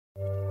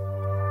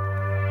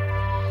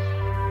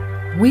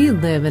We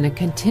live in a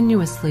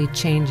continuously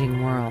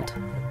changing world.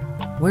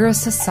 We're a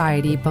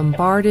society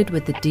bombarded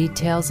with the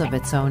details of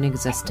its own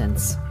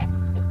existence.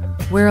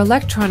 Where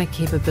electronic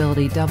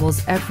capability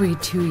doubles every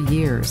 2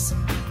 years.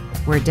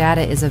 Where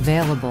data is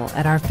available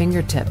at our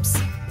fingertips.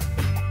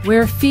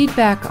 Where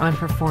feedback on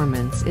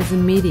performance is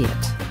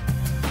immediate.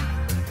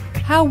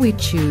 How we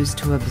choose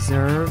to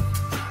observe,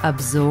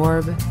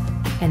 absorb,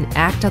 and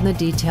act on the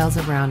details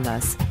around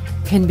us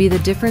can be the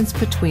difference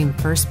between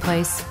first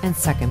place and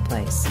second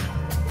place,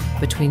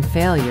 between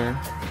failure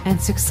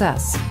and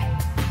success,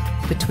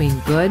 between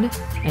good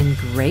and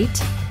great,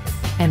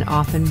 and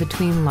often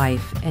between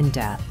life and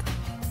death.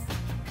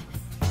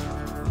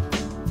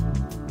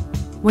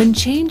 When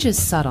change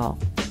is subtle,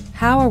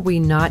 how are we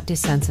not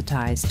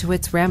desensitized to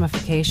its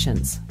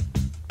ramifications?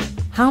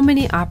 How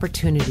many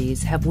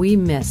opportunities have we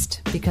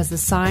missed because the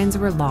signs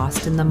were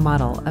lost in the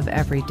muddle of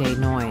everyday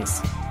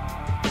noise?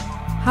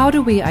 How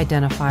do we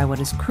identify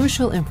what is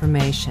crucial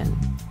information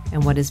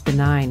and what is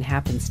benign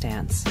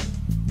happenstance?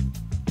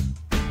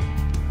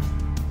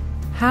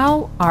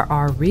 How are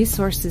our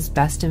resources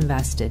best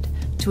invested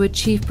to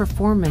achieve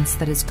performance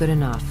that is good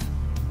enough?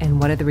 And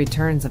what are the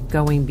returns of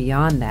going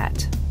beyond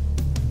that?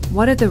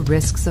 What are the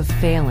risks of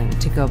failing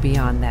to go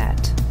beyond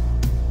that?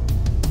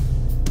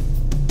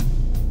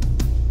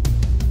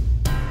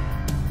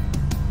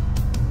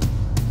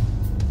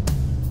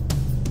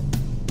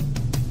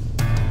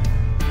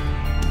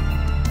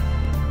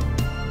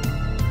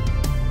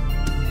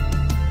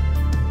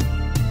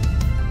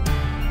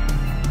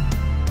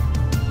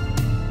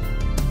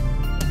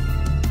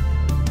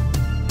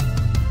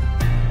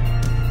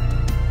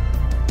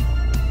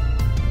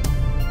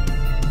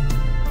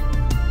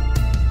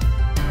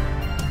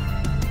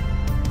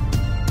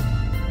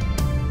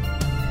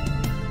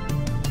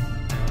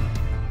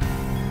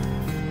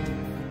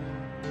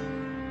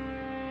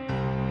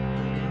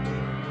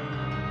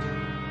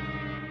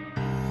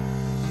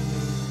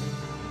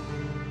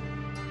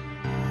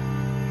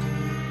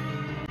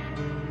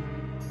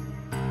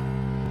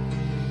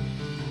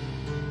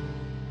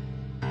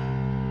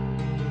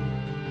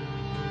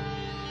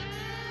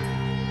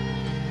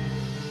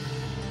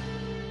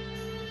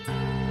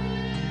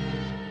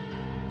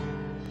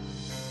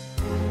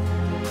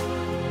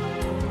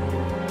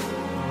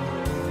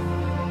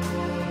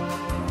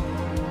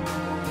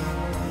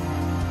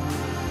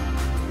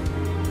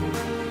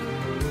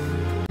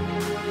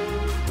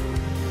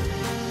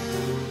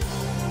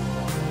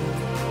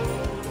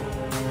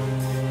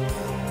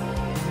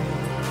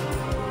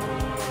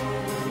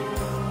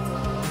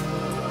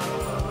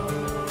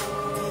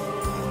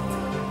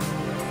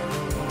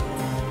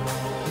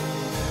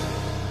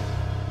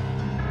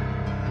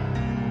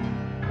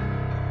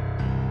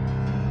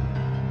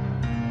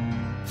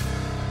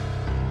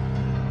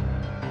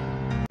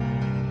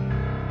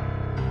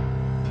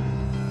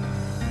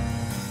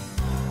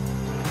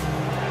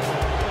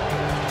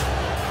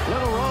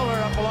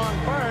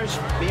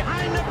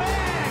 Behind the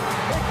bag,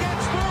 it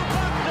gets through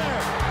Buckner.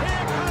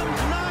 Here comes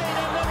Knight,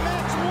 and the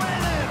Mets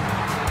win it.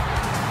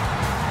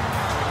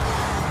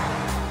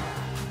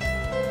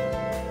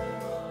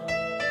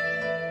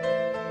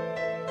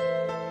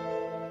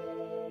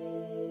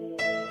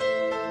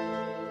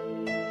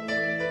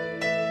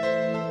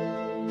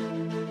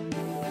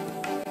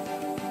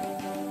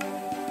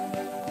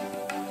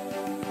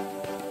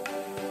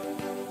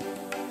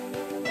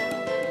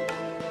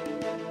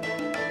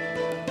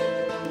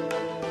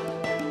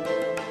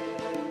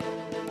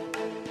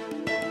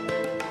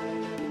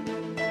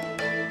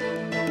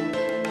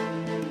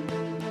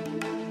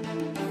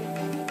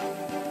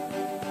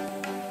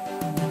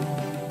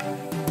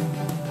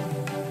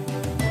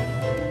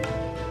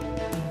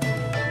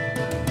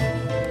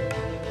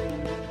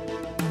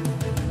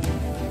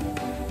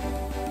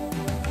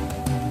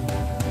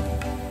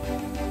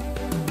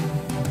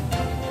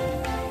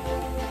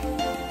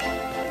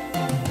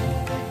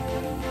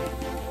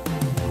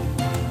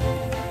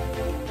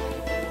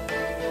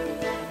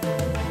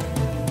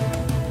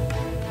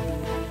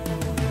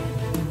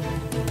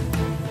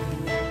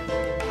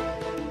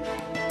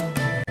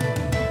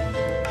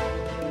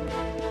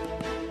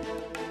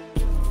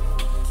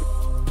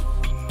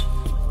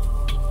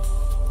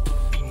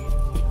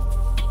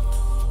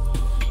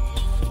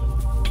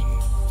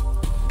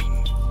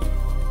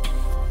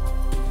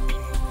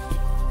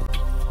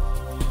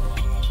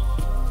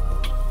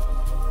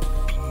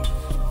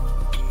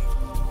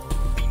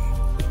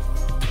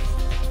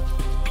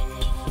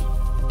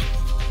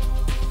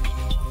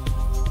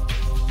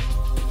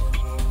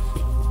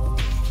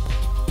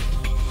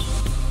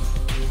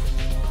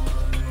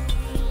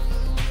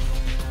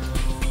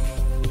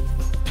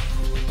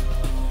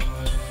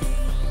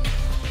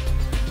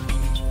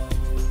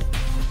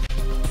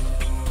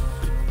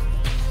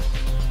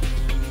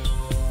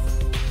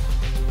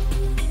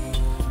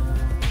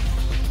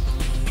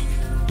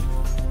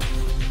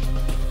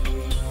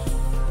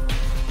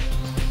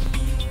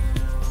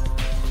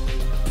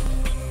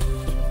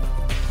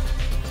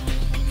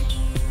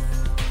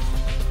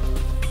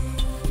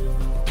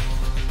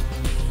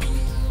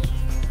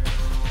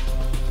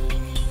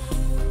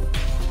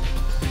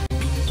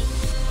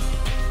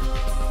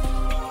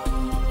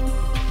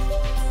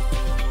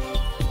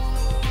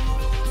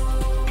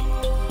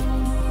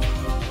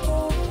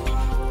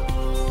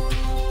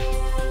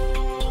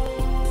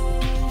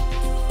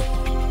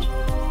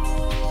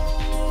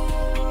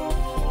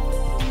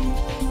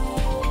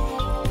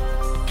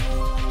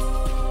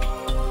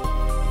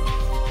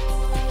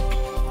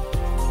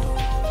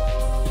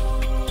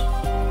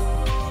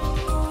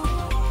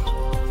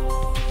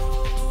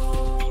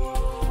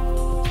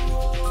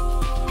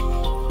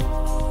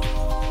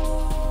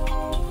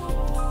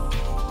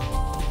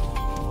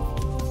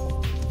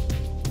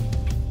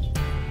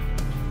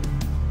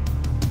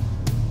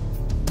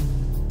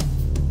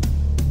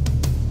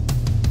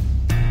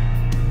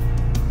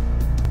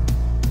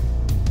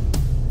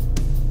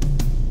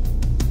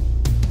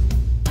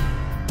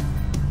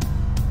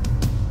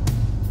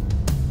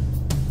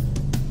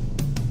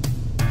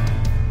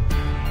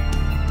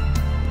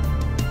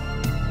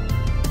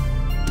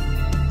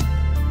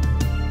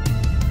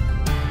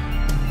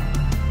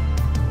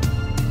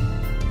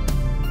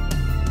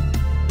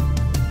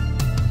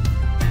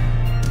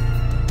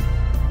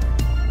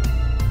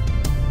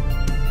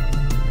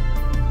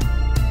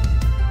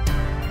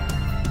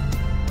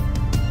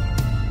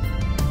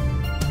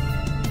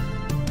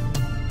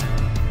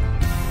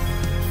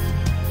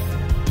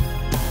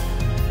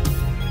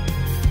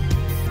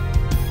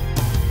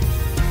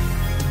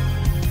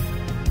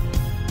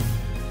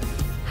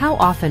 How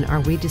often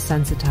are we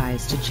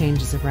desensitized to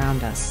changes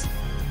around us,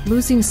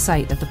 losing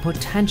sight of the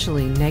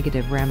potentially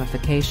negative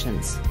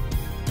ramifications?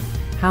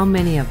 How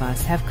many of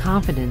us have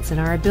confidence in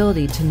our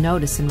ability to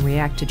notice and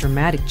react to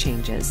dramatic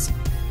changes,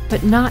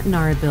 but not in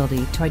our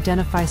ability to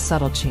identify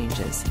subtle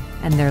changes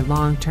and their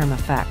long-term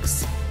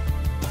effects?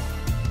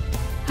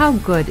 How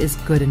good is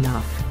good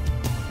enough?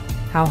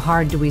 How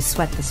hard do we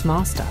sweat the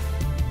small stuff?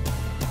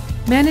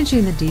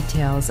 Managing the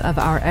details of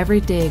our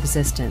everyday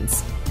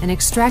existence and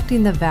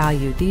extracting the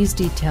value these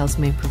details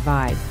may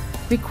provide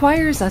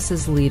requires us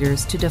as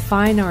leaders to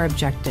define our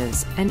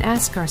objectives and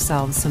ask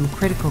ourselves some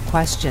critical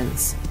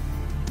questions.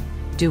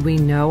 Do we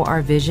know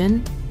our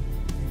vision?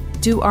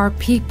 Do our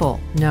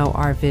people know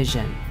our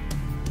vision?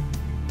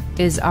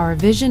 Is our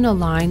vision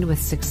aligned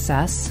with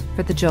success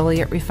for the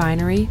Joliet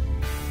refinery?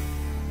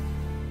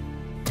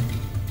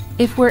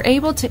 If we're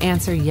able to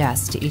answer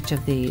yes to each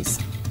of these,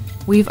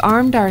 we've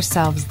armed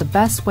ourselves the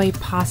best way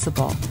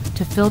possible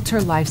to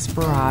filter life's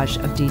barrage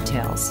of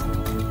details.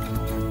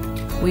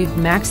 We've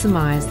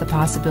maximized the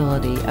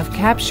possibility of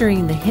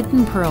capturing the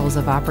hidden pearls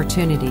of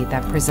opportunity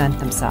that present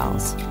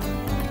themselves.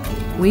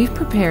 We've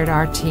prepared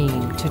our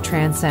team to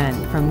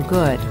transcend from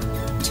good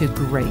to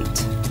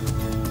great.